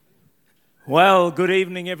Well, good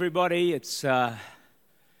evening, everybody. It's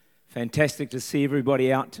fantastic to see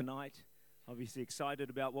everybody out tonight. Obviously excited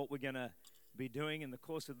about what we're going to be doing in the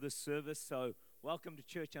course of this service. So welcome to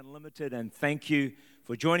Church Unlimited, and thank you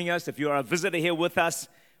for joining us. If you're a visitor here with us,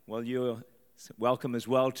 well, you're welcome as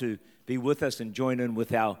well to be with us and join in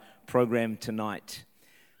with our program tonight.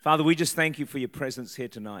 Father, we just thank you for your presence here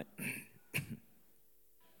tonight.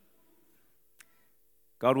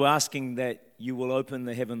 God, we're asking that you will open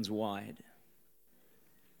the heavens wide.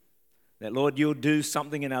 That, Lord, you'll do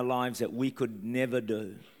something in our lives that we could never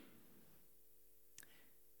do.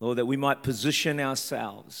 Lord, that we might position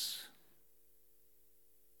ourselves,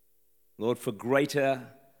 Lord, for greater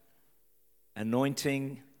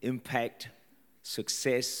anointing, impact,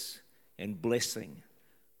 success, and blessing.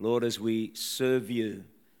 Lord, as we serve you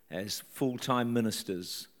as full-time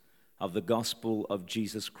ministers of the gospel of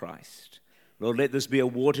Jesus Christ. Lord, let this be a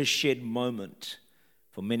watershed moment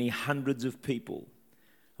for many hundreds of people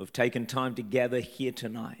who have taken time to gather here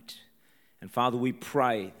tonight. And Father, we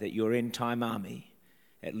pray that your end-time army,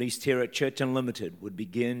 at least here at Church Unlimited, would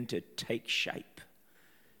begin to take shape.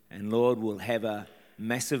 And Lord, will have a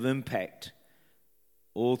massive impact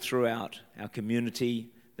all throughout our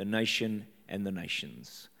community, the nation, and the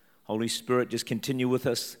nations. Holy Spirit, just continue with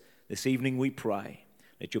us this evening, we pray.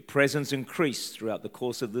 Let your presence increase throughout the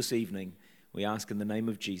course of this evening. We ask in the name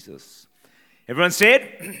of Jesus. Everyone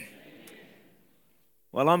said?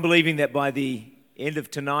 Well, I'm believing that by the end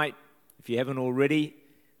of tonight, if you haven't already,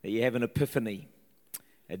 that you have an epiphany,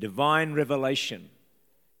 a divine revelation,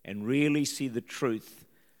 and really see the truth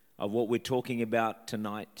of what we're talking about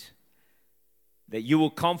tonight. That you will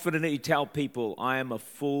confidently tell people, I am a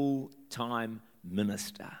full-time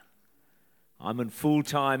minister. I'm in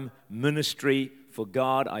full-time ministry for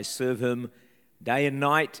God. I serve him day and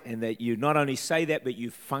night, and that you not only say that, but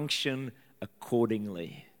you function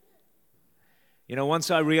accordingly. You know,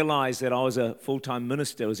 once I realized that I was a full-time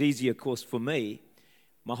minister, it was easy, of course, for me.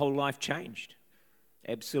 My whole life changed,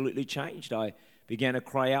 absolutely changed. I began to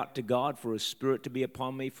cry out to God for His Spirit to be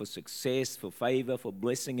upon me, for success, for favor, for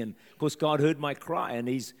blessing. And, of course, God heard my cry, and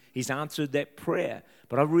He's answered that prayer.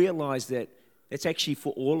 But I realized that it's actually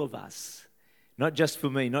for all of us, not just for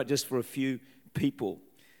me, not just for a few people.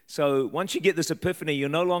 So once you get this epiphany, you're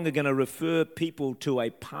no longer going to refer people to a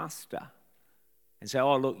pastor and say,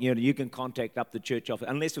 oh, look, you can contact up the church office.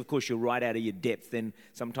 Unless, of course, you're right out of your depth, then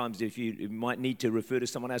sometimes if you might need to refer to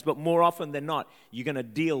someone else. But more often than not, you're going to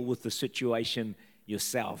deal with the situation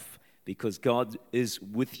yourself because God is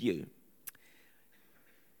with you.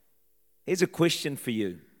 Here's a question for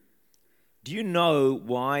you. Do you know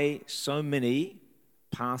why so many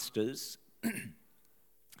pastors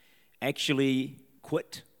actually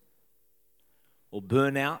quit or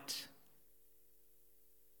burn out?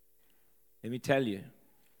 Let me tell you,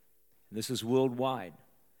 this is worldwide.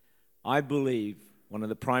 I believe one of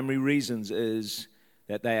the primary reasons is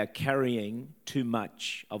that they are carrying too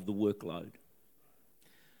much of the workload.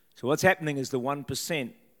 So what's happening is the 1%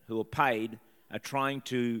 who are paid are trying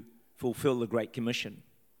to fulfill the Great Commission.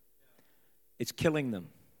 It's killing them.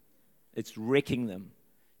 It's wrecking them.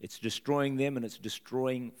 It's destroying them, and it's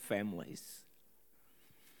destroying families.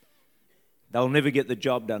 They'll never get the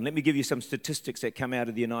job done. Let me give you some statistics that come out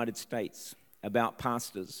of the United States about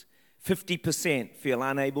pastors. 50% feel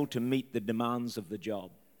unable to meet the demands of the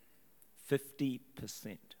job. 50%.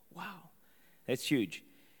 Wow, that's huge.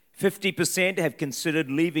 50% have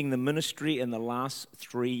considered leaving the ministry in the last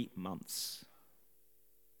 3 months.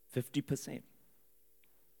 50%.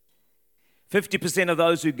 50% of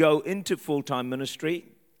those who go into full-time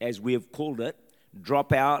ministry, as we have called it,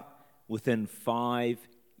 drop out within 5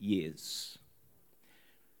 years.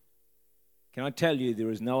 Can I tell you,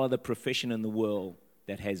 there is no other profession in the world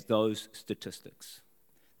that has those statistics.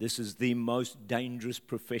 This is the most dangerous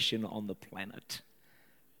profession on the planet.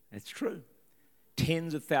 That's true.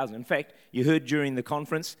 Tens of thousands. In fact, you heard during the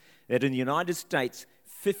conference that in the United States,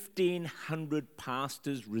 1,500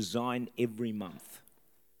 pastors resign every month.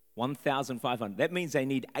 1,500. That means they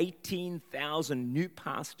need 18,000 new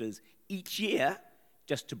pastors each year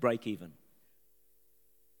just to break even.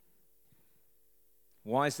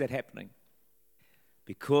 Why is that happening?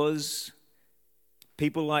 Because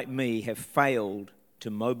people like me have failed to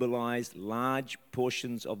mobilize large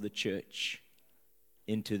portions of the church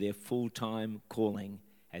into their full-time calling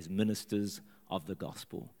as ministers of the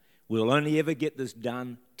gospel. We'll only ever get this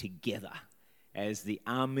done together as the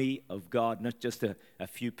army of God, not just a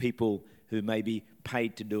few people who may be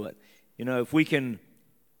paid to do it. You know, if we can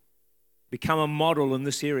become a model in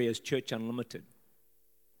this area as Church Unlimited,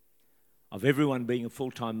 of everyone being a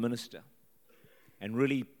full-time minister and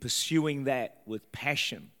really pursuing that with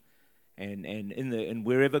passion and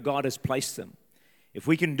wherever God has placed them. If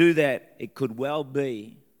we can do that, it could well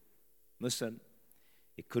be, listen,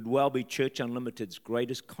 it could well be Church Unlimited's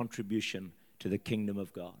greatest contribution to the kingdom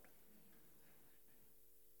of God.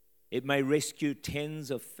 It may rescue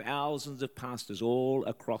tens of thousands of pastors all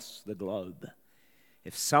across the globe.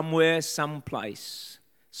 If somewhere, someplace,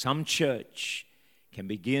 some church can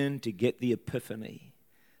begin to get the epiphany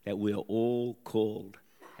that we are all called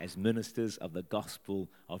as ministers of the gospel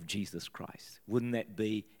of Jesus Christ. Wouldn't that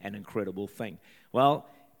be an incredible thing? Well,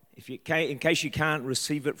 in case you can't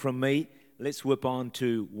receive it from me, let's whip on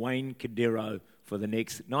to Wayne Cadero for the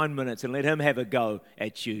next 9 minutes and let him have a go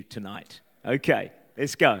at you tonight. Okay,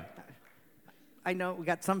 let's go. I know we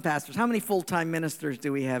got some pastors. How many full-time ministers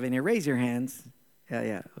do we have in here? Raise your hands.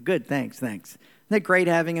 Yeah. Good, thanks. Isn't it great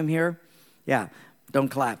having him here? Yeah, don't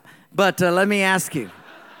clap. But let me ask you.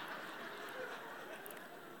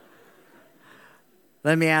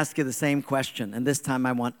 Let me ask you the same question, and this time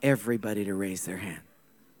I want everybody to raise their hand.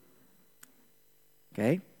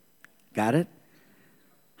 Okay? Got it?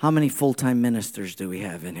 How many full-time ministers do we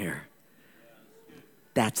have in here?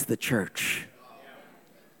 That's the church.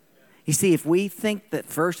 You see, if we think that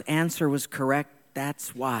first answer was correct,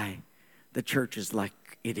 that's why the church is like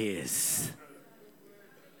it is.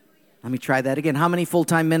 Let me try that again. How many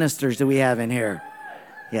full-time ministers do we have in here?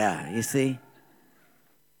 Yeah, you see?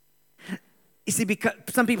 You see, because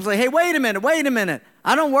some people say, hey, wait a minute.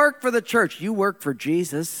 I don't work for the church. You work for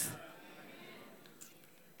Jesus.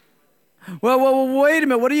 Well, wait a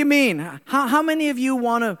minute. What do you mean? How many of you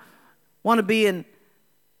want to be in,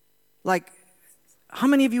 like, how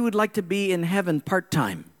many of you would like to be in heaven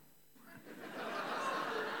part-time?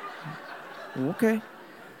 Okay.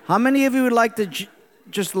 How many of you would like to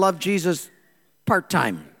just love Jesus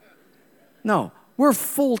part-time? No, we're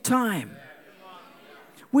full-time.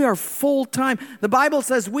 We are full-time. The Bible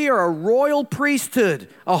says we are a royal priesthood,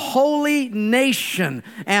 a holy nation,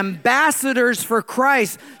 ambassadors for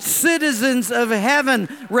Christ, citizens of heaven,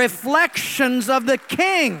 reflections of the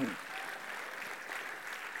King.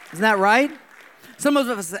 Isn't that right? Some of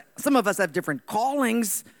us have different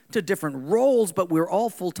callings to different roles, but we're all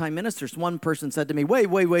full-time ministers. One person said to me, wait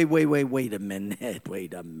a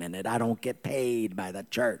minute. I don't get paid by the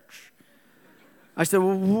church. I said,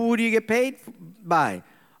 well, who do you get paid by?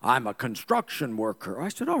 I'm a construction worker. I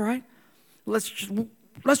said, all right, let's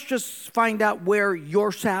just find out where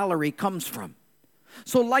your salary comes from.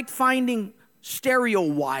 So like finding stereo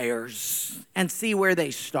wires and see where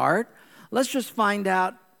they start, let's just find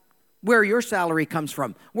out where your salary comes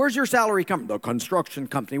from. Where's your salary come from? The construction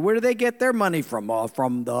company. Where do they get their money from?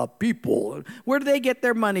 From the people. Where do they get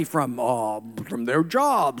their money from? From their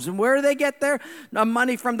jobs. And where do they get their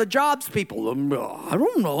money from? The jobs people. I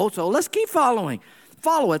don't know. So let's keep following.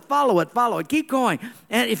 Follow it. Keep going.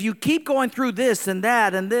 And if you keep going through this and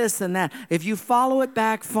that and this and that, if you follow it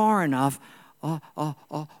back far enough,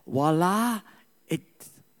 voila, it's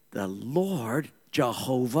the Lord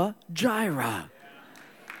Jehovah Jireh.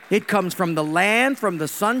 It comes from the land, from the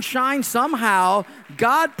sunshine. Somehow,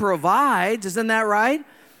 God provides. Isn't that right?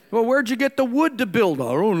 Well, where'd you get the wood to build?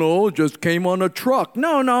 I don't know. It just came on a truck.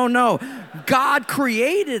 No. God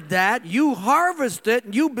created that. You harvest it,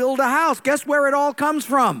 and you build a house. Guess where it all comes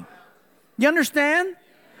from? You understand?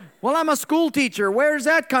 Well, I'm a school teacher. Where does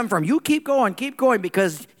that come from? You keep going,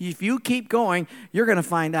 because if you keep going, you're going to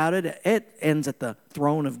find out it ends at the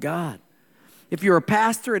throne of God. If you're a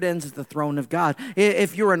pastor, it ends at the throne of God.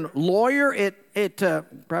 If you're a lawyer, it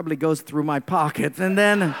probably goes through my pocket. And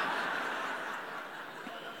then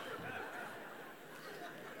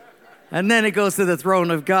it goes to the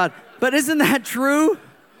throne of God. But isn't that true?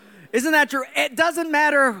 It doesn't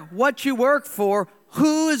matter what you work for.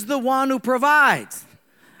 Who is the one who provides?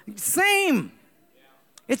 Same.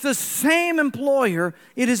 It's the same employer.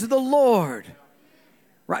 It is the Lord.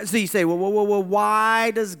 Right, so you say, well,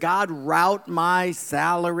 why does God route my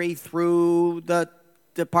salary through the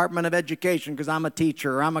Department of Education? Because I'm a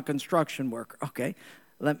teacher or I'm a construction worker. Okay,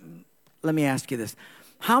 let me ask you this.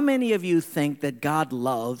 How many of you think that God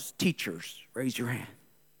loves teachers? Raise your hand.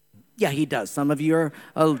 Yeah, he does. Some of you are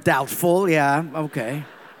doubtful. Yeah, okay.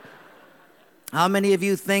 How many of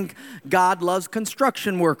you think God loves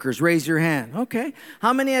construction workers? Raise your hand. Okay.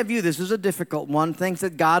 How many of you, this is a difficult one, thinks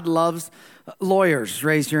that God loves lawyers?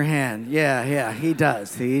 Raise your hand. Yeah, he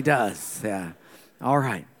does. Yeah. All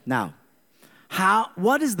right. Now,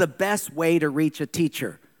 what is the best way to reach a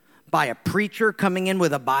teacher? By a preacher coming in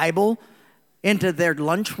with a Bible into their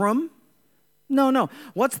lunchroom? No.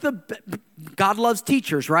 God loves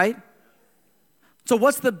teachers, right? So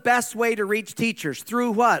what's the best way to reach teachers?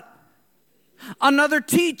 Through what? Another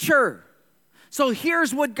teacher. So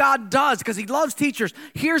here's what God does, because he loves teachers.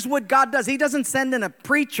 Here's what God does. He doesn't send in a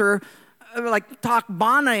preacher, like talk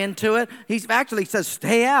Bana into it. He actually says,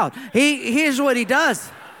 stay out. Here's what he does.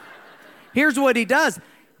 Here's what he does.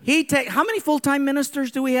 How many full-time ministers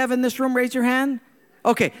do we have in this room? Raise your hand.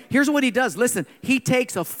 Okay, here's what he does. Listen, he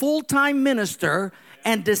takes a full-time minister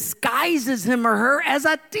and disguises him or her as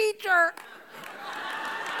a teacher.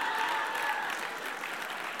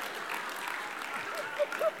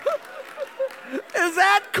 Is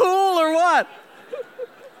that cool or what?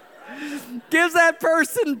 Gives that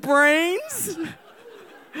person brains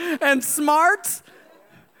and smarts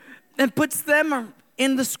and puts them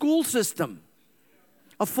in the school system.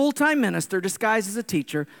 A full-time minister disguised as a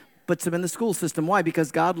teacher puts them in the school system. Why?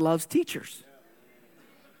 Because God loves teachers.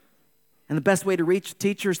 And the best way to reach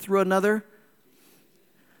teachers through another,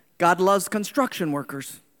 God loves construction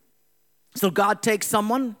workers. So God takes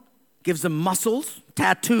someone, gives them muscles,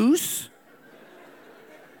 tattoos.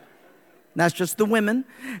 That's just the women.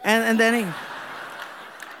 And then he...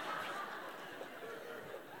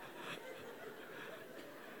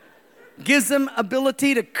 gives them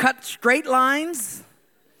ability to cut straight lines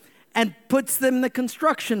and puts them in the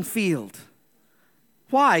construction field.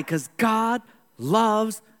 Why? Because God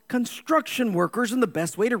loves construction workers, and the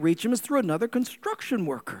best way to reach them is through another construction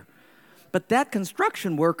worker. But that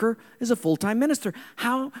construction worker is a full-time minister.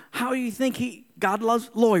 How do you think God loves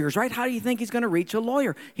lawyers, right? How do you think he's going to reach a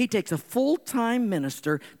lawyer? He takes a full-time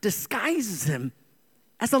minister, disguises him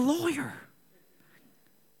as a lawyer,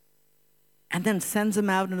 and then sends him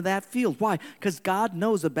out into that field. Why? Because God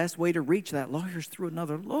knows the best way to reach that lawyer is through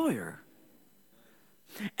another lawyer.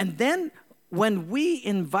 And then when we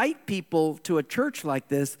invite people to a church like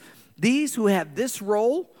this, these who have this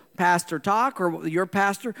role, pastor talk or your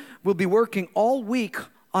pastor, will be working all week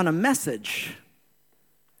on a message.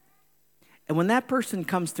 And when that person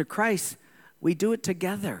comes to Christ, we do it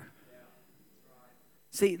together.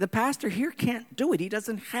 See, the pastor here can't do it. He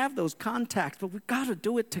doesn't have those contacts, but we've got to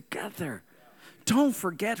do it together. Don't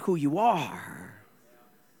forget who you are.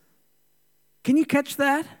 Can you catch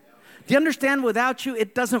that? Do you understand without you,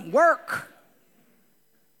 it doesn't work?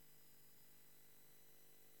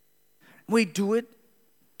 We do it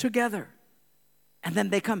together. And then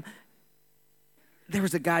they come. There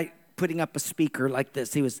was a guy putting up a speaker like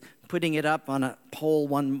this. He was putting it up on a pole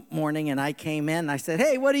one morning, and I came in. I said,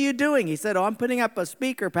 hey, what are you doing? He said, oh, I'm putting up a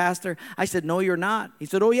speaker, Pastor. I said, no, you're not. He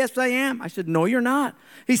said, oh, yes, I am. I said, no, you're not.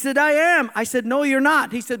 He said, I am. I said, no, you're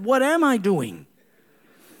not. He said, what am I doing?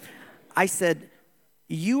 I said,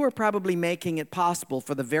 you are probably making it possible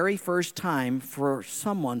for the very first time for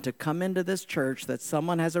someone to come into this church, that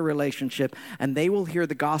someone has a relationship, and they will hear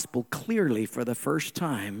the gospel clearly for the first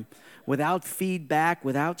time, without feedback,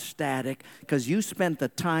 without static, because you spent the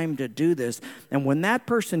time to do this. And when that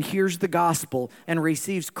person hears the gospel and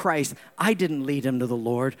receives Christ, I didn't lead him to the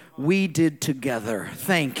Lord. We did together.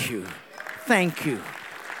 Thank you. Thank you.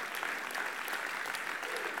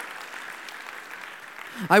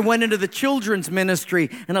 I went into the children's ministry,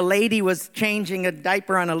 and a lady was changing a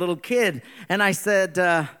diaper on a little kid. And I said,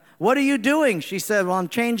 what are you doing? She said, well, I'm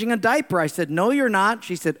changing a diaper. I said, no, you're not.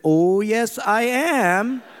 She said, oh, yes, I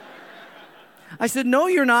am. I said, no,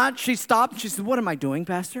 you're not. She stopped. She said, what am I doing,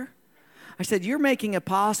 Pastor? I said, you're making it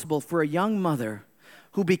possible for a young mother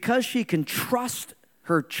who, because she can trust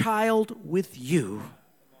her child with you,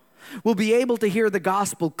 will be able to hear the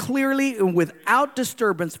gospel clearly and without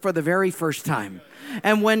disturbance for the very first time.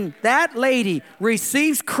 And when that lady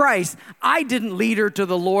receives Christ, I didn't lead her to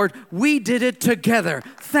the Lord. We did it together.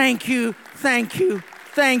 Thank you, thank you,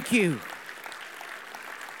 thank you.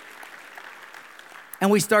 And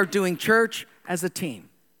we start doing church as a team.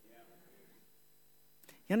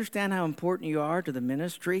 You understand how important you are to the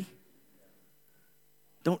ministry?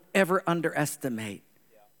 Don't ever underestimate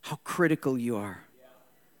how critical you are.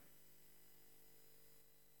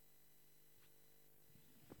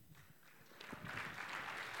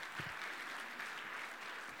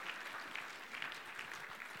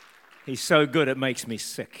 He's so good, it makes me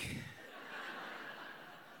sick.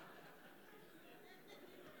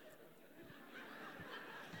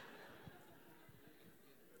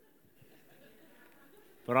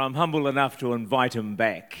 But I'm humble enough to invite him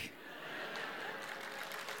back.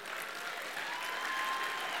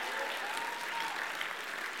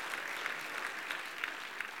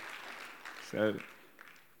 So,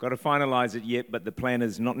 got to finalize it yet, but the plan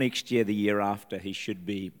is not next year, the year after. He should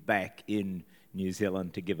be back in New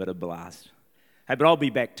Zealand to give it a blast. Hey, but I'll be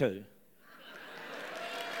back too.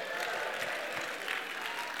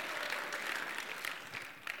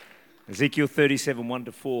 Ezekiel 37,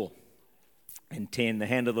 1-4 and 10, the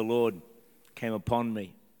hand of the Lord came upon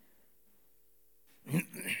me.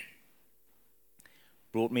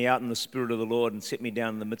 brought me out in the Spirit of the Lord and set me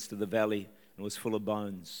down in the midst of the valley, and was full of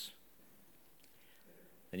bones.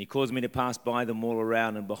 And he caused me to pass by them all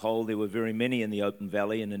around, and behold, there were very many in the open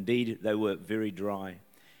valley, and indeed they were very dry.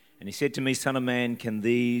 And he said to me, Son of man, can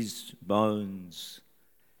these bones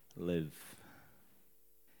live?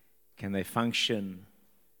 Can they function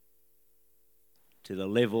to the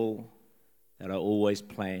level that I always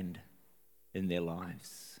planned in their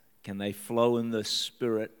lives? Can they flow in the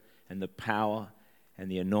Spirit and the power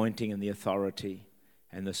and the anointing and the authority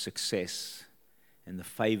and the success and the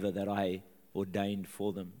favor that I ordained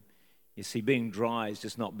for them? You see, being dry is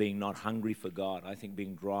just not being not hungry for God. I think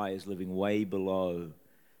being dry is living way below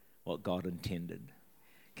what God intended.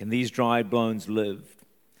 Can these dry bones live?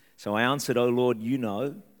 So I answered, O Lord, you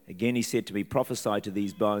know. Again he said to me, prophesy to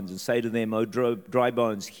these bones and say to them, O dry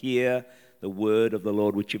bones, hear the word of the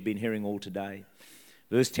Lord, which you've been hearing all today.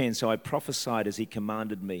 Verse 10, so I prophesied as he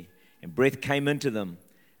commanded me, and breath came into them,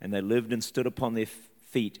 and they lived and stood upon their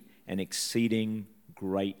feet, an exceeding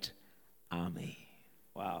great army.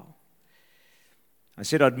 Wow. I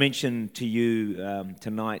said I'd mention to you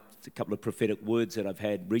tonight a couple of prophetic words that I've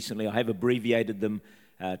had recently. I have abbreviated them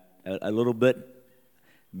a little bit,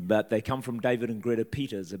 but they come from David and Greta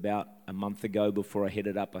Peters about a month ago before I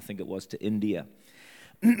headed up, I think it was, to India.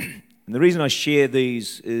 And the reason I share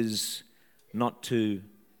these is not to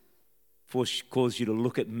cause you to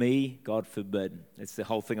look at me, God forbid. That's the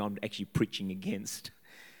whole thing I'm actually preaching against.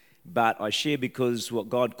 But I share because what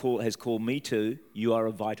God has called me to, you are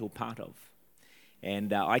a vital part of.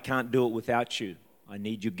 And I can't do it without you. I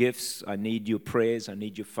need your gifts, I need your prayers, I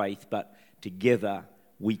need your faith, but together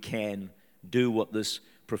we can do what this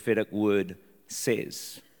prophetic word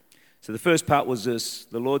says. So the first part was this: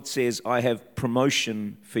 the Lord says, I have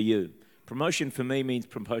promotion for you. Promotion for me means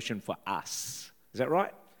promotion for us. Is that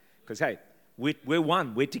right? Because, hey, we're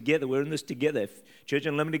one, we're together, we're in this together. If Church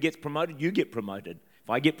Unlimited gets promoted, you get promoted. If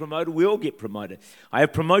I get promoted, we all get promoted. I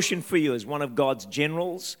have promotion for you as one of God's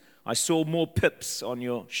generals. I saw more pips on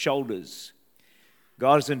your shoulders.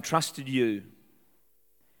 God has entrusted you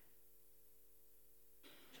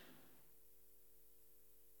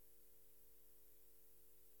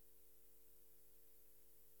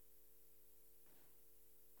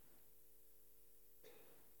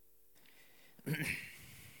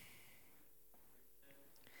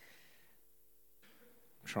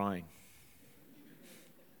trying.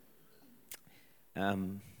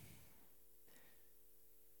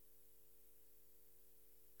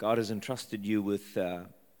 God has entrusted you with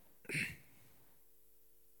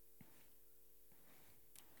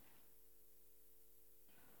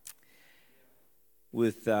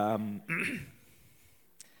with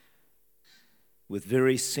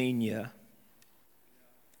very senior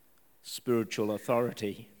spiritual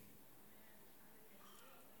authority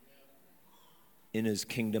in his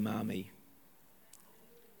kingdom army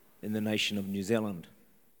in the nation of New Zealand.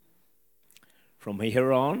 From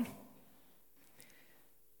here on,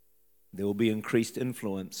 there will be increased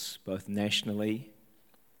influence both nationally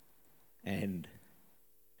and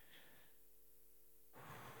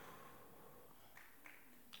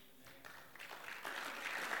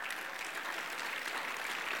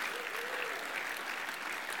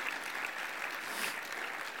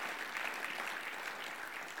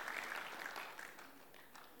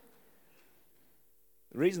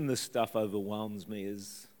the reason this stuff overwhelms me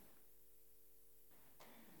is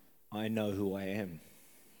I know who I am.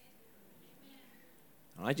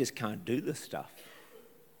 I just can't do this stuff.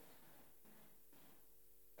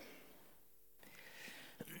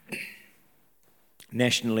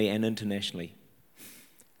 Nationally and internationally.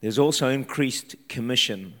 There's also increased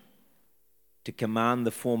commission to command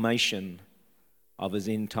the formation of his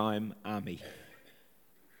end-time army.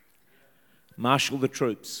 Marshal the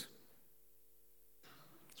troops.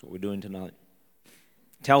 That's what we're doing tonight.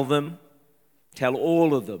 Tell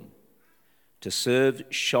all of them to serve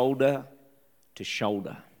shoulder to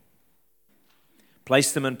shoulder.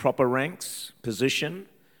 Place them in proper ranks, position,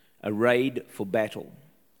 arrayed for battle.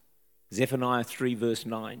 Zephaniah 3 verse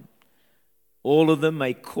 9. All of them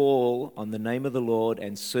may call on the name of the Lord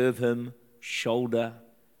and serve him shoulder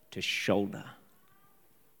to shoulder.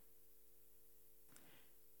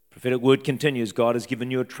 Prophetic word continues, God has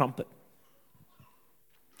given you a trumpet.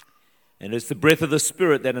 And it's the breath of the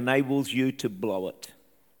Spirit that enables you to blow it.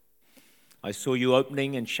 I saw you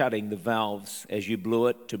opening and shutting the valves as you blew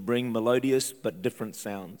it to bring melodious but different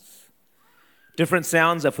sounds. Different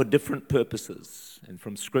sounds are for different purposes. And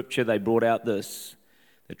from Scripture they brought out this.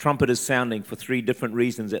 The trumpet is sounding for 3 different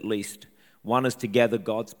reasons at least. One is to gather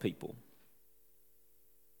God's people.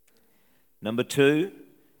 Number 2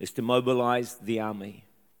 is to mobilize the army.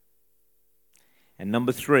 And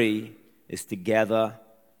number 3 is to gather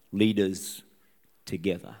leaders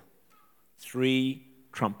together. 3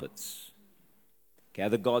 trumpets.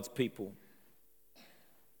 Gather God's people.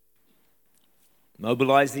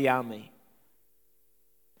 Mobilize the army.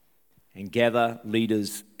 And gather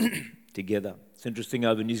leaders together. It's interesting,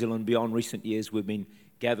 over New Zealand Beyond recent years, we've been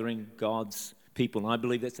gathering God's people. And I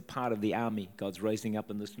believe that's a part of the army God's raising up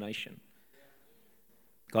in this nation.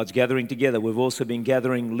 God's gathering together. We've also been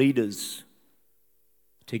gathering leaders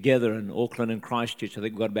together in Auckland and Christchurch. I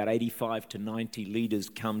think we've got about 85 to 90 leaders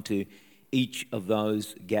come to each of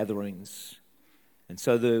those gatherings. And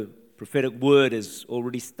so the prophetic word has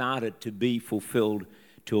already started to be fulfilled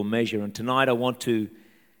to a measure. And tonight I want to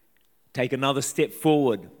take another step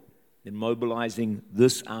forward in mobilizing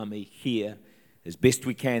this army here as best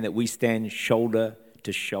we can, that we stand shoulder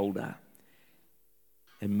to shoulder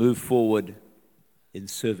and move forward in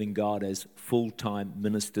serving God as full-time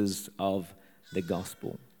ministers of the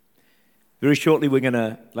gospel. Very shortly we're going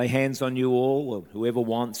to lay hands on you all, or whoever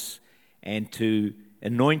wants, and to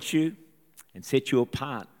anoint you and set you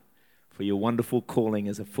apart for your wonderful calling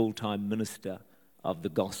as a full-time minister of the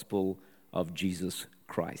gospel of Jesus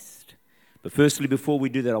Christ. But firstly, before we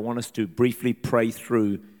do that, I want us to briefly pray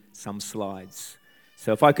through some slides.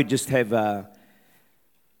 So if I could just have,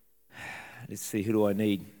 let's see, who do I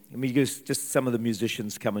need? Let me just some of the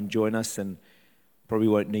musicians come and join us, and probably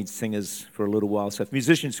won't need singers for a little while. So if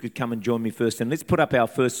musicians could come and join me first, and let's put up our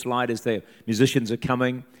first slide as the musicians are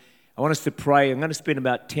coming. I want us to pray. I'm going to spend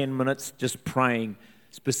about 10 minutes just praying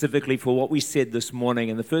specifically for what we said this morning.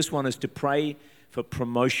 And the first one is to pray for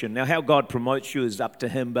promotion. Now, how God promotes you is up to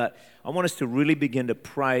Him, but I want us to really begin to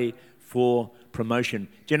pray for promotion.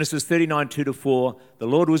 Genesis 39, 2-4, the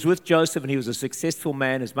Lord was with Joseph and he was a successful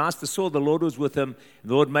man. His master saw the Lord was with him.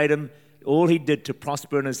 The Lord made him all he did to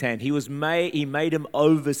prosper in his hand. He made him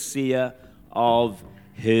overseer of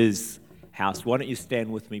his house. Why don't you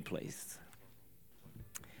stand with me, please?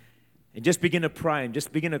 And just begin to pray and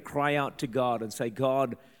just begin to cry out to God and say,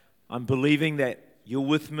 God, I'm believing that you're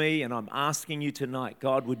with me, and I'm asking you tonight,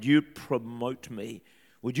 God, would you promote me?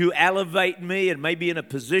 Would you elevate me? It may be in a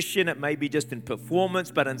position, it may be just in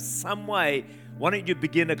performance, but in some way, why don't you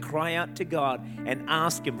begin to cry out to God and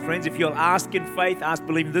ask Him? Friends, if you'll ask in faith, ask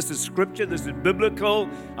believing this is scripture, this is biblical,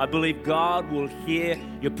 I believe God will hear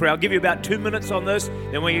your prayer. I'll give you about 2 minutes on this,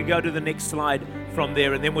 then we can go to the next slide from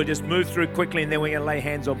there, and then we'll just move through quickly, and then we're going to lay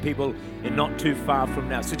hands on people in not too far from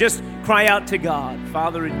now. So just cry out to God.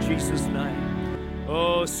 Father, in Jesus' name.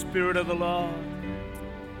 Oh, Spirit of the Lord.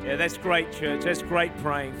 Yeah, that's great, church. That's great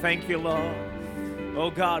praying. Thank you, Lord. Oh,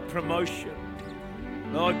 God, promotion.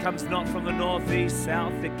 Lord, comes not from the north, east,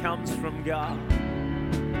 south. It comes from God.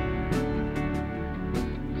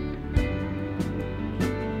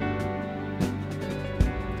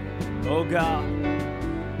 Oh, God.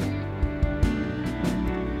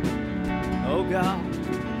 Oh, God.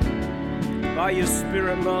 By your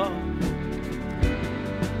Spirit, Lord.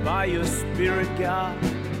 By your Spirit, God.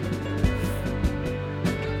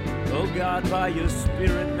 Oh God, by your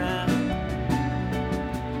Spirit now.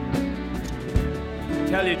 I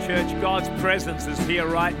tell you, church, God's presence is here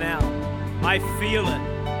right now. I feel it.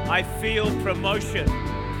 I feel promotion.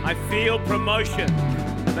 I feel promotion.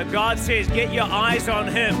 But God says, get your eyes on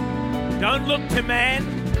Him. Don't look to man.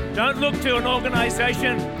 Don't look to an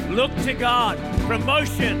organization. Look to God.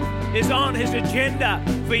 Promotion is on His agenda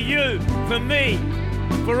for you, for me,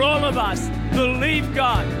 for all of us. Believe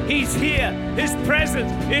God. He's here. His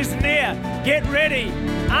presence is near. Get ready.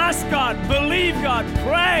 Ask God. Believe God.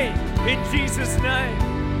 Pray in Jesus' name.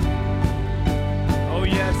 Oh,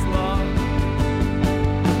 yes, Lord.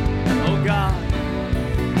 Oh, God.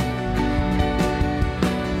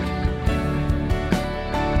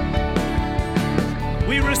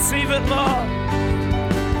 We receive it, Lord.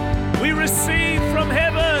 We receive from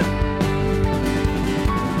heaven.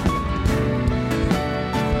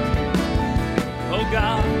 Oh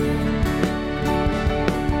God,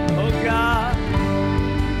 oh God,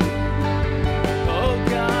 oh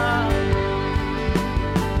God,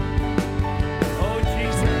 oh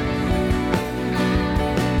Jesus.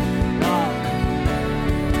 Wow.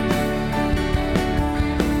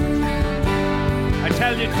 I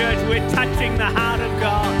tell you, church, we're touching the heart of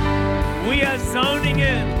God. We are zoning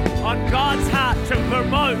in on God's heart to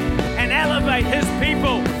promote and elevate His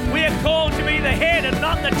people. We are called to be the head and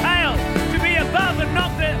not the tail. Above and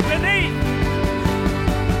not beneath,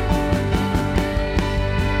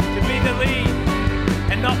 to be the lead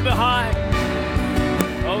and not behind.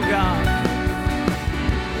 Oh God,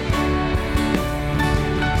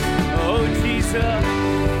 oh Jesus,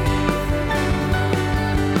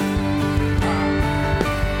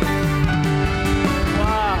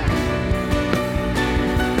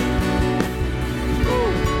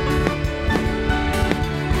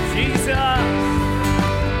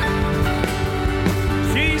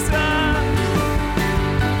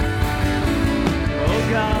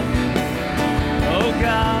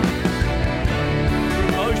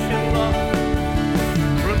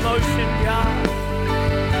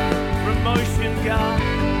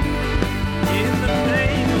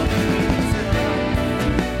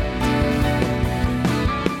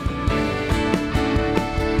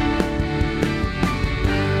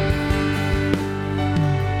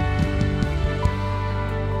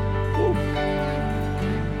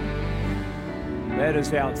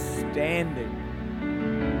 is outstanding.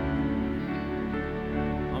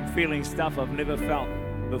 I'm feeling stuff I've never felt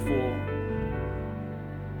before.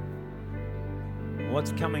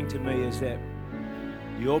 What's coming to me is that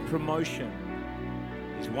your promotion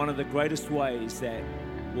is one of the greatest ways that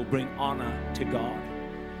will bring honor to God.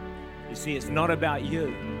 You see, it's not about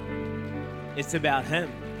you. It's about Him.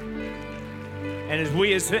 And as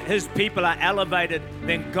we as His people are elevated,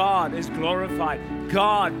 then God is glorified.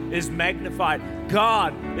 God is magnified.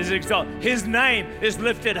 God is exalted. His name is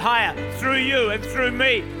lifted higher through you and through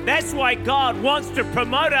me. That's why God wants to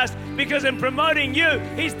promote us, because in promoting you,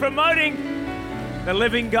 He's promoting the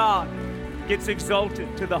living God. Gets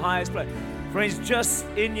exalted to the highest place. Friends, just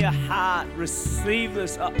in your heart, receive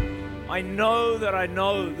this. I know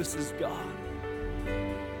this is God.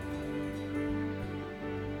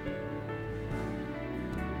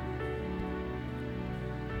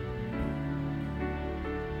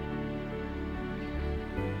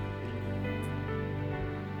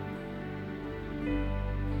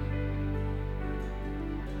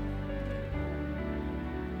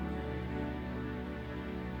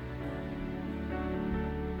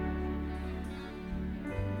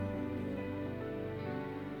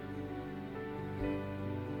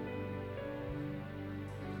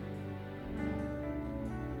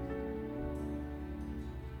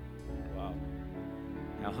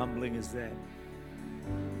 How humbling is that?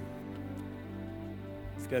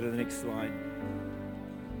 Let's go to the next slide.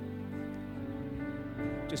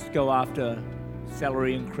 Just go after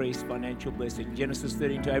salary increase, financial blessing. Genesis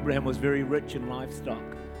 13:2, Abraham was very rich in livestock,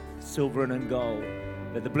 silver and in gold,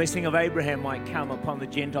 that the blessing of Abraham might come upon the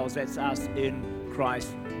Gentiles. That's us in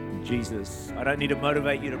Christ Jesus. I don't need to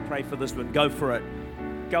motivate you to pray for this one. Go for it.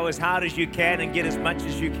 Go as hard as you can and get as much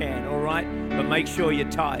as you can, all right? But make sure you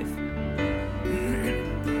tithe.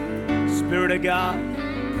 Spirit of God,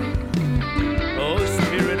 oh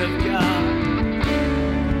Spirit of God,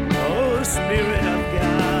 oh Spirit of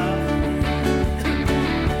God,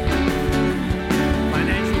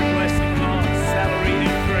 financial blessing, Lord, salary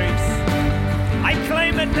increase. I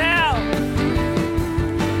claim it now.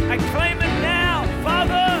 I claim it now,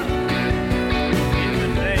 Father, in the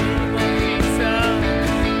name of Jesus,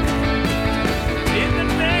 in the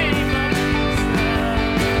name of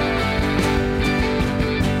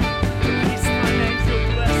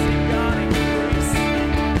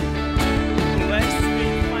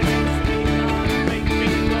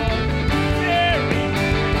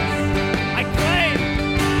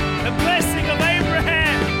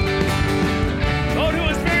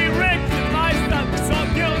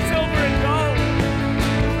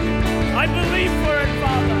I believe for it,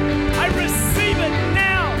 Father. I receive it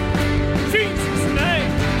now. Jesus' name.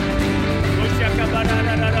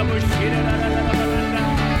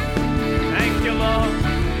 Thank you, Lord.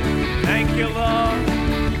 Thank you, Lord.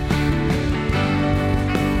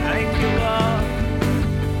 Thank you, Lord.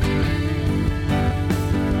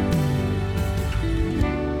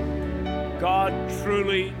 God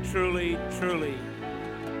truly, truly, truly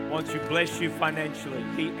wants to bless you financially.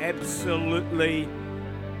 He absolutely,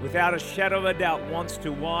 without a shadow of a doubt, wants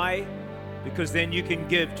to. Why? Because then you can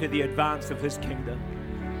give to the advance of His kingdom.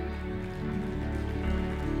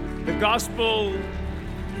 The gospel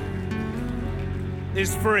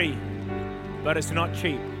is free, but it's not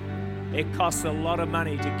cheap. It costs a lot of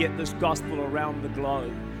money to get this gospel around the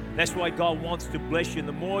globe. That's why God wants to bless you. And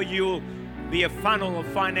the more you'll be a funnel of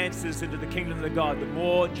finances into the kingdom of God, the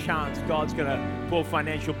more chance God's going to pour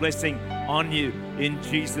financial blessing on you in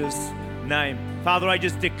Jesus' name. Father, I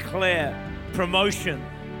just declare promotion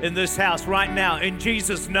in this house right now in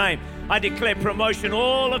Jesus' name. I declare promotion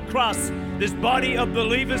all across this body of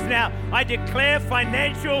believers now. I declare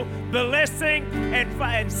financial blessing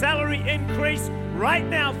and salary increase right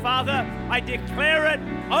now, Father. I declare it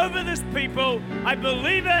over this people. I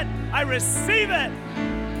believe it. I receive it.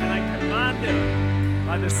 And I command it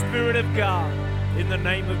by the Spirit of God in the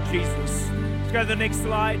name of Jesus. Let's go to the next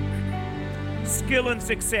slide. Skill and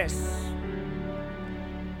success.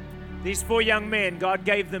 These 4 young men, God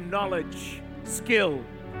gave them knowledge, skill,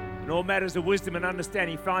 and all matters of wisdom and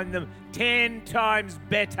understanding. Find them 10 times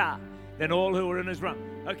better than all who were in His room.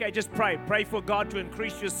 Okay, just pray. Pray for God to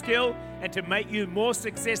increase your skill and to make you more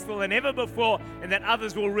successful than ever before, and that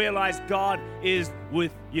others will realize God is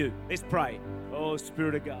with you. Let's pray. Oh,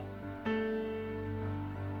 Spirit of God.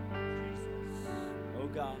 Jesus. Oh,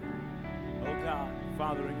 God. Oh, God.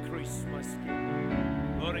 Father, increase my skill.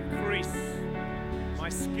 Lord, increase my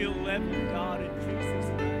skill level, God, in Jesus'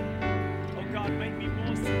 name. Oh, God, make me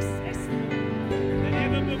more successful than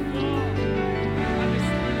ever before. By the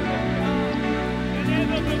Spirit of God, than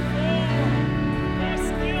ever before. More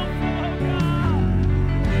skillful, oh, God.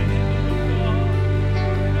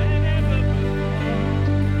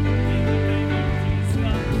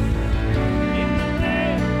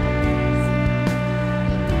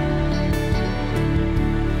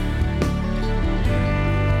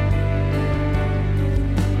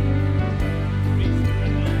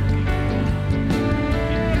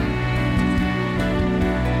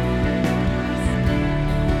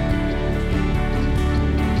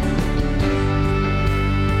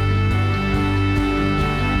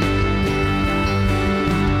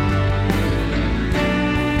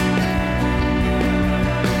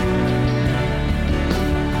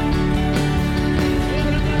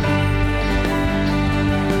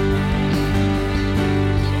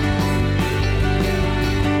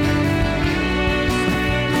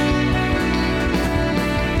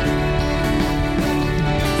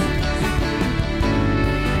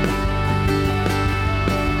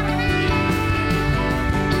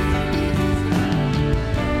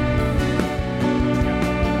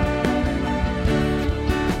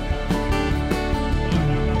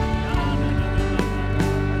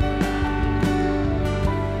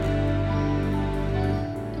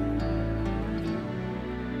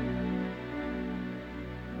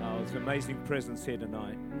 It's an amazing presence here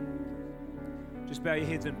tonight. Just bow your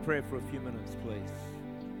heads in prayer for a few minutes, please.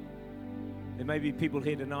 There may be people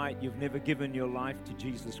here tonight, you've never given your life to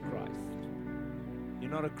Jesus Christ.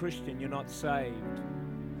 You're not a Christian, you're not saved.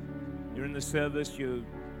 You're in the service, you're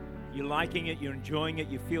liking it, you're enjoying it,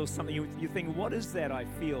 you feel something, you think, what is that I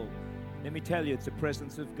feel? Let me tell you, it's the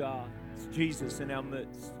presence of God. It's Jesus in our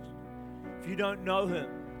midst. If you don't know Him,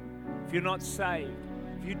 if you're not saved,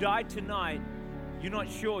 if you died tonight, you're not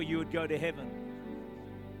sure you would go to heaven.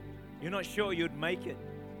 You're not sure you'd make it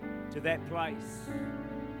to that place.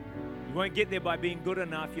 You won't get there by being good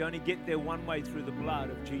enough. You only get there one way, through the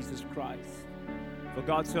blood of Jesus Christ. For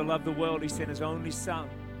God so loved the world, He sent His only Son.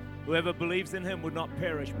 Whoever believes in Him would not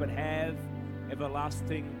perish, but have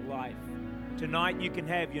everlasting life. Tonight you can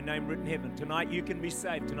have your name written in heaven. Tonight you can be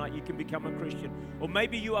saved. Tonight you can become a Christian. Or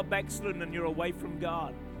maybe you are backslidden and you're away from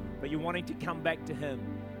God, but you're wanting to come back to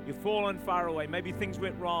Him. You've fallen far away. Maybe things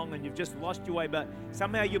went wrong and you've just lost your way, but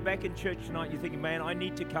somehow you're back in church tonight. You're thinking, man, I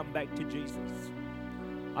need to come back to Jesus.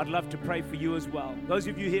 I'd love to pray for you as well. Those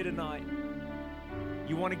of you here tonight,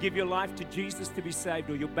 you want to give your life to Jesus to be saved,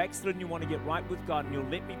 or you're backslidden, you want to get right with God, and you'll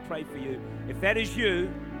let me pray for you. If that is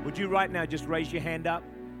you, would you right now just raise your hand up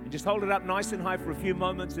and just hold it up nice and high for a few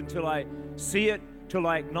moments until I see it, till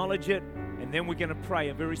I acknowledge it, and then we're going to pray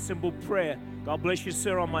a very simple prayer. God bless you,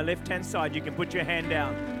 sir. On my left-hand side, you can put your hand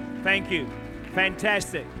down. Thank you.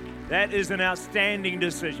 Fantastic. That is an outstanding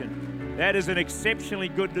decision. That is an exceptionally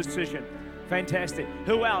good decision. Fantastic.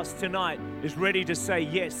 Who else tonight is ready to say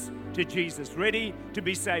yes to Jesus? Ready to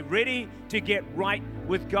be saved? Ready to get right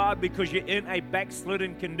with God because you're in a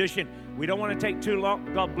backslidden condition? We don't want to take too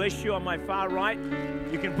long. God bless you on my far right.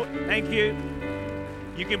 You can put, thank you.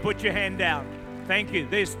 You can put your hand down. Thank you.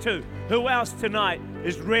 There's two. Who else tonight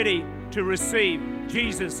is ready to receive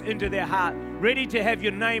Jesus into their heart? Ready to have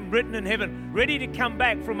your name written in heaven, ready to come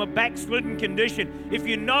back from a backslidden condition. If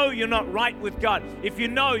you know you're not right with God, if you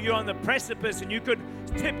know you're on the precipice and you could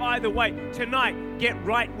tip either way, tonight, get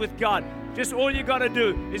right with God. Just all you got to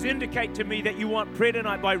do is indicate to me that you want prayer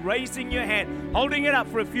tonight by raising your hand, holding it up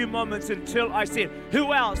for a few moments until I say it.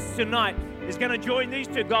 Who else tonight is going to join these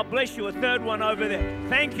two? God bless you. A third one over there.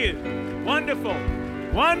 Thank you. Wonderful.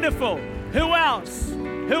 Wonderful. Who else?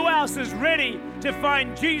 Who else is ready to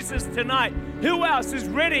find Jesus tonight? Who else is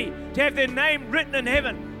ready to have their name written in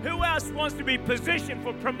heaven? Who else wants to be positioned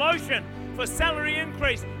for promotion, for salary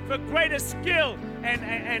increase, for greater skill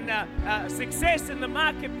and success in the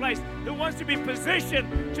marketplace? Who wants to be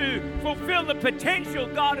positioned to fulfill the potential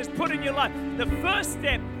God has put in your life? The first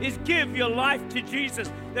step is give your life to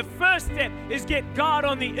Jesus. The first step is get God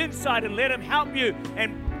on the inside and let Him help you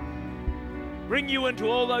and bring you into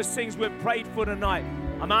all those things we've prayed for tonight.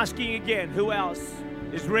 I'm asking again, who else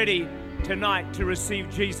is ready tonight to receive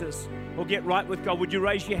Jesus or get right with God? Would you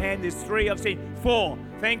raise your hand? There's three. I've seen four.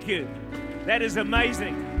 Thank you. That is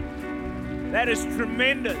amazing. That is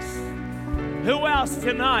tremendous. Who else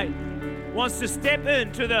tonight wants to step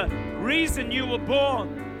into the reason you were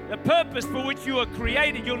born, the purpose for which you were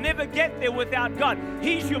created? You'll never get there without God.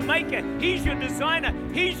 He's your maker. He's your designer.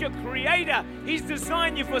 He's your creator. He's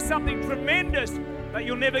designed you for something tremendous, but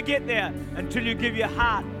you'll never get there until you give your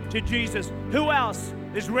heart to Jesus. Who else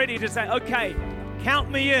is ready to say, okay, count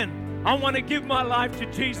me in. I want to give my life to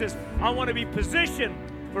Jesus. I want to be positioned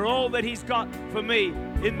for all that He's got for me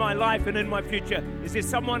in my life and in my future. Is there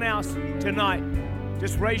someone else tonight?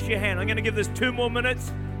 Just raise your hand. I'm going to give this 2 more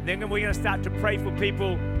minutes. Then we're going to start to pray for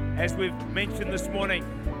people as we've mentioned this morning.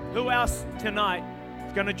 Who else tonight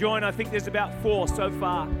is going to join? I think there's about 4 so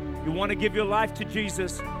far. You want to give your life to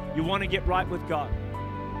Jesus. You want to get right with God.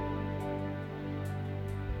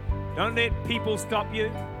 Don't let people stop you.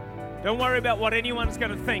 Don't worry about what anyone's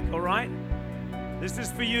going to think, all right? This is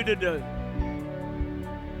for you to do.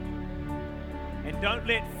 And don't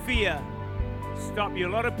let fear stop you. A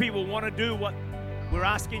lot of people want to do what we're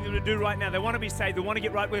asking them to do right now. They want to be saved. They want to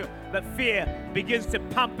get right with it. But fear begins to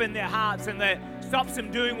pump in their hearts and that stops them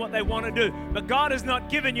doing what they want to do. But God has not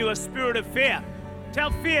given you a spirit of fear. Tell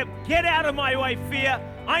fear, get out of my way, fear.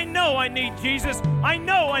 I know I need Jesus. I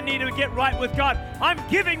know I need to get right with God. I'm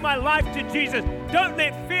giving my life to Jesus. Don't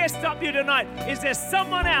let fear stop you tonight. Is there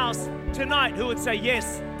someone else tonight who would say,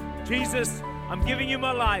 yes, Jesus, I'm giving you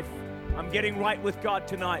my life. I'm getting right with God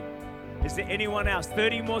tonight. Is there anyone else?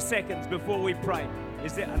 30 more seconds before we pray.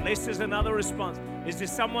 Is there, unless there's another response, is there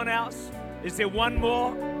someone else? Is there one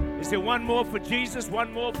more? Is there one more for Jesus?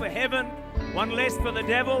 One more for heaven? One less for the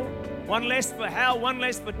devil? One less for hell? One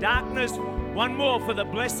less for darkness? One more for the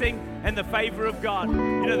blessing and the favor of God.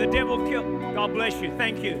 You know, the devil killed. God bless you.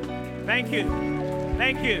 Thank you. Thank you.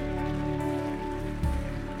 Thank you.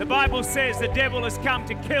 The Bible says the devil has come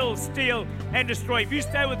to kill, steal, and destroy. If you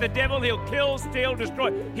stay with the devil, he'll kill, steal,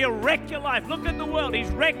 destroy. He'll wreck your life. Look at the world. He's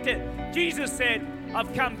wrecked it. Jesus said,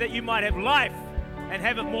 I've come that you might have life and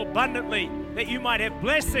have it more abundantly, that you might have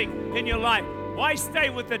blessing in your life. Why stay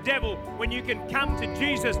with the devil when you can come to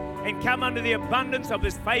Jesus and come under the abundance of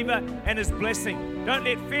his favor and his blessing? Don't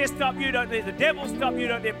let fear stop you. Don't let the devil stop you.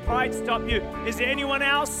 Don't let pride stop you. Is there anyone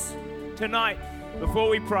else tonight before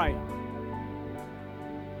we pray?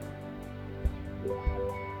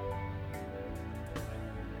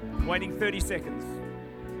 I'm waiting 30 seconds.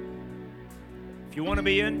 If you want to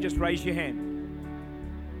be in, just raise your hand.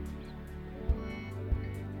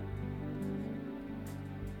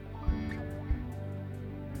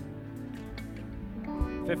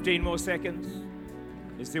 15 more seconds.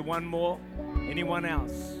 Is there one more? Anyone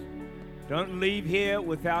else? Don't leave here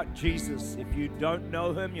without Jesus. If you don't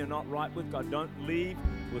know him, you're not right with God. Don't leave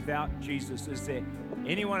without Jesus. Is there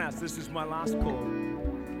anyone else? This is my last call.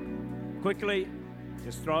 Quickly,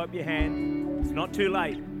 just throw up your hand. It's not too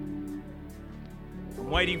late. I'm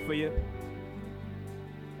waiting for you.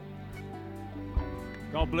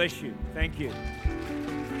 God bless you. Thank you.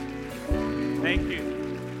 Thank you.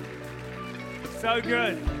 So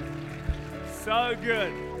good. So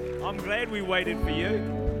good. I'm glad we waited for you.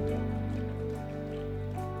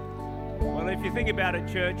 Well, if you think about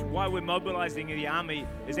it, church, why we're mobilizing the army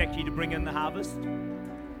is actually to bring in the harvest.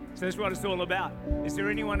 So that's what it's all about. Is there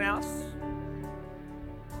anyone else?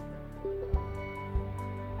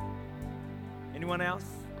 Anyone else?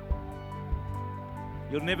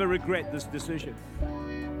 You'll never regret this decision.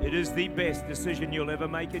 It is the best decision you'll ever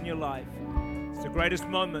make in your life. It's the greatest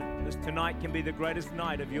moment. This tonight can be the greatest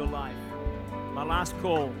night of your life. My last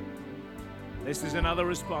call. This is another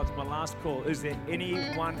response. My last call. Is there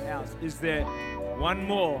anyone else? Is there one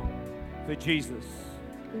more for Jesus?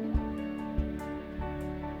 I'm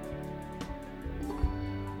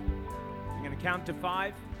going to count to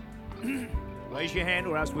 5. Raise your hand,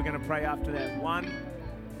 or else we're going to pray after that. 1.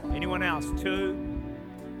 Anyone else? 2.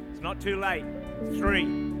 It's not too late. 3.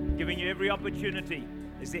 Giving you every opportunity.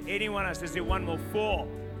 Is there anyone else? Is there one more? 4.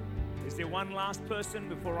 Is there one last person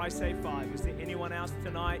before I say 5? Is there anyone else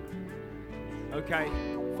tonight? Okay,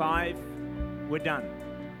 5. We're done.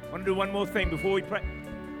 I want to do one more thing before we pray.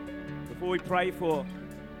 Before we pray for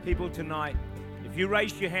people tonight, if you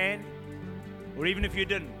raised your hand, or even if you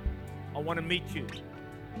didn't, I want to meet you.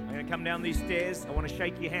 I'm going to come down these stairs. I want to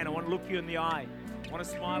shake your hand. I want to look you in the eye. I want to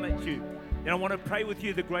smile at you. Then I want to pray with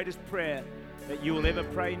you the greatest prayer that you will ever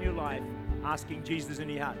pray in your life, asking Jesus in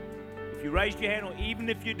your heart. If you raised your hand, or even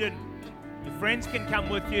if you didn't, your friends can come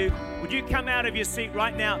with you. Would you come out of your seat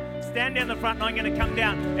right now? Stand down the front, and I'm going to come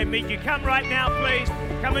down and meet you. Come right now, please.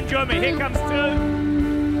 Come and join me. Here comes 2,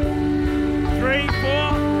 3, 4.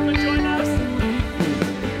 Come and join us.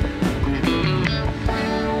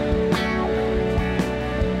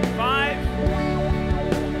 5,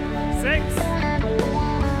 6.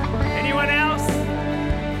 Anyone else?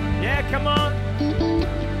 Yeah, come on.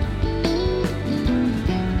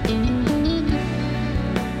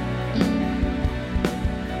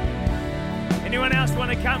 Anyone else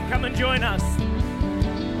want to come? Come and join us.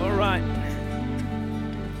 All right.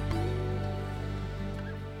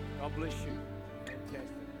 God bless you. Fantastic.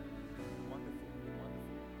 Wonderful.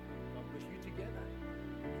 Wonderful. God bless you together.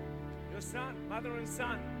 Your son, mother and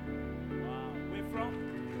son. Wow. Where from?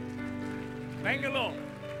 Bangalore,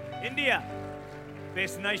 India.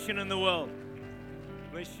 Best nation in the world.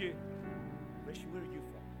 Bless you. Bless you. Where are you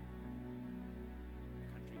from?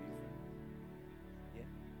 Country are you from? Yeah.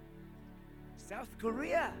 South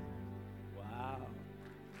Korea. Wow.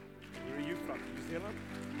 Where are you from? New Zealand?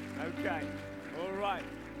 Okay. All right.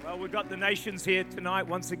 Well, we've got the nations here tonight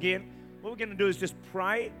once again. What we're going to do is just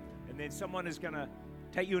pray, and then someone is going to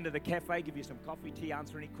take you into the cafe, give you some coffee, tea,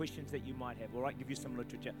 answer any questions that you might have. All right? Give you some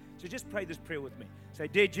literature. So just pray this prayer with me. Say,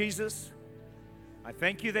 Dear Jesus, I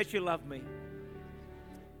thank you that you love me.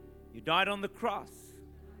 You died on the cross.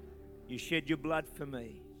 You shed your blood for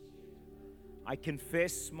me. I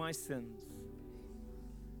confess my sins,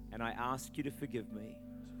 and I ask you to forgive me.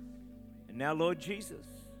 And now, Lord Jesus,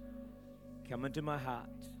 come into my heart.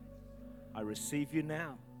 I receive you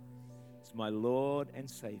now as my Lord and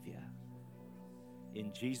Savior.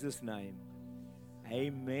 In Jesus' name,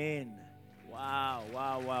 amen. Wow,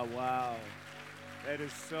 wow, wow, wow. That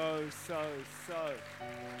is so.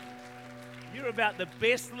 You're about the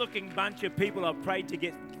best looking bunch of people I've prayed to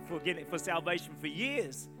get for salvation for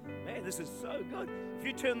years. Man, this is so good. If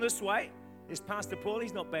you turn this way, there's Pastor Paul.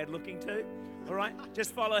 He's not bad looking too. All right,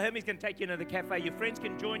 just follow him. He's going to take you into the cafe. Your friends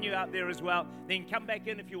can join you out there as well. Then come back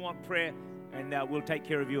in if you want prayer, and we'll take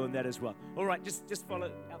care of you on that as well. All right, just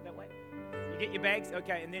follow out get your bags?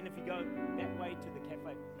 Okay, and then if you go that way to the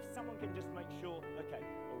cafe, if someone can just make sure. Okay,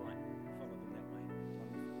 all right, follow them that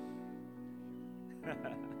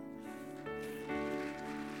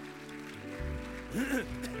way.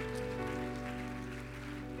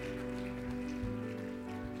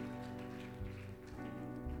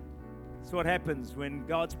 So what happens when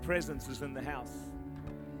God's presence is in the house?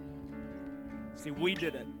 See, we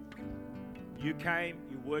did it. You came,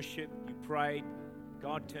 you worshiped, you prayed,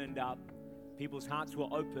 God turned up, people's hearts were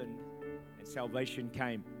opened, and salvation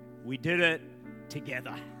came. We did it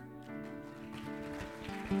together.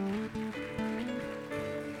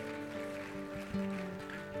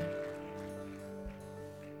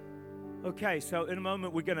 Okay, so in a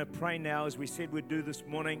moment we're going to pray now, as we said we'd do this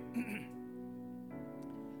morning.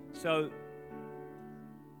 So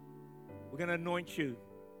we're going to anoint you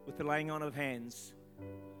with the laying on of hands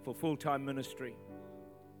for full-time ministry,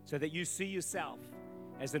 so that you see yourself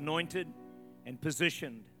as anointed and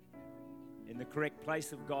positioned in the correct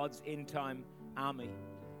place of God's end-time army.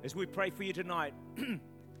 As we pray for you tonight, I'm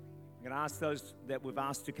going to ask those that we've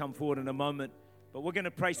asked to come forward in a moment, but we're going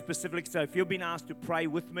to pray specifically. So if you've been asked to pray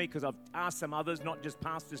with me, because I've asked some others, not just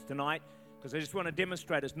pastors tonight, because I just want to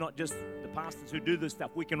demonstrate it's not just the pastors who do this stuff.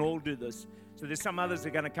 We can all do this. So there's some others that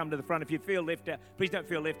are going to come to the front. If you feel left out, please don't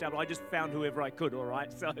feel left out. I just found whoever I could, all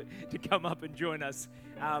right? So to come up and join us.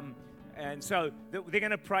 And so they're going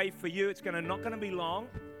to pray for you. It's not going to be long,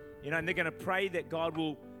 and they're going to pray that they're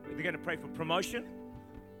going to pray for promotion,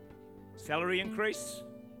 salary increase,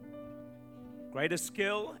 greater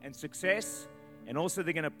skill and success. And also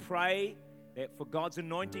they're going to pray that for God's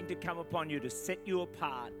anointing to come upon you to set you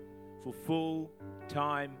apart for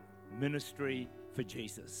full-time ministry for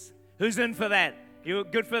Jesus. Who's in for that? You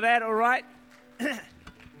good for that, all right?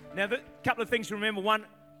 Now, a couple of things to remember. One,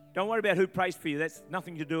 don't worry about who prays for you. That's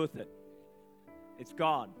nothing to do with it. It's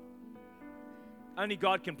God. Only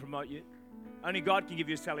God can promote you. Only God can give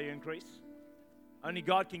you a salary increase. Only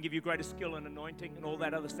God can give you greater skill and anointing and all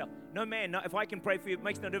that other stuff. No man, if I can pray for you, it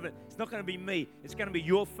makes no difference. It's not going to be me. It's going to be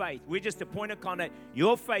your faith. We're just a point of contact.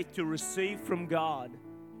 Your faith to receive from God,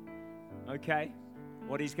 okay,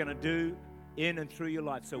 what He's going to do in and through your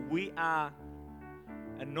life. So we are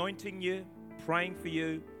anointing you, praying for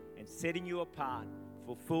you, and setting you apart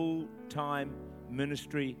for full-time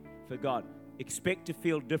ministry for God. Expect to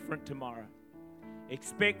feel different tomorrow.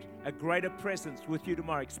 Expect a greater presence with you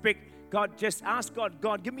tomorrow. Expect God, just ask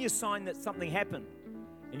God, give me a sign that something happened.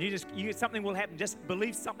 And something will happen. Just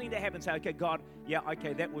believe something to happen. Say, okay, God, yeah,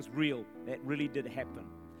 okay, that was real. That really did happen.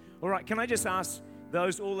 All right, can I just ask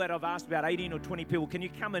those all that I've asked, about 18 or 20 people, can you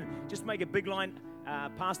come and just make a big line,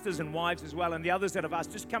 pastors and wives as well, and the others that I've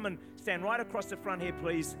asked, just come and stand right across the front here,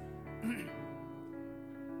 please. Let's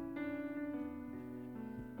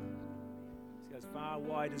go as far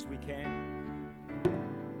wide as we can.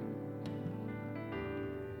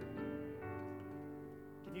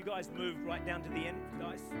 Can you guys move right down to the end,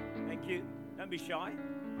 guys? Thank you. Don't be shy.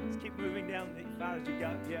 Just keep moving down as far as you go.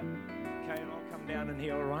 Yeah. Okay, and I'll come down in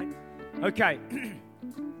here, all right? Okay.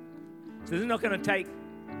 So this is not going to take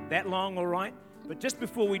that long, all right? But just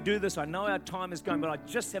before we do this, I know our time is going, but I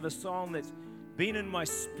just have a song that's been in my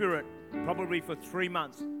spirit probably for 3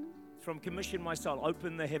 months. It's from Commission My Soul,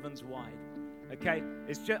 Open the Heavens Wide. Okay?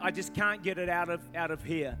 I just can't get it out of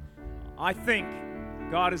here. I think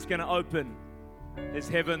God is going to open His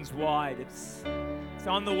heavens wide. It's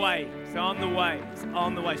on the way. It's on the way. It's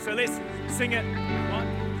on the way. So let's sing it. What?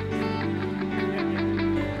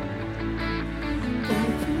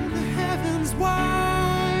 Open the heavens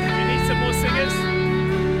wide. You need some more singers?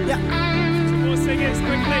 Yeah. Some more singers,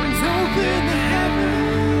 quickly. Open the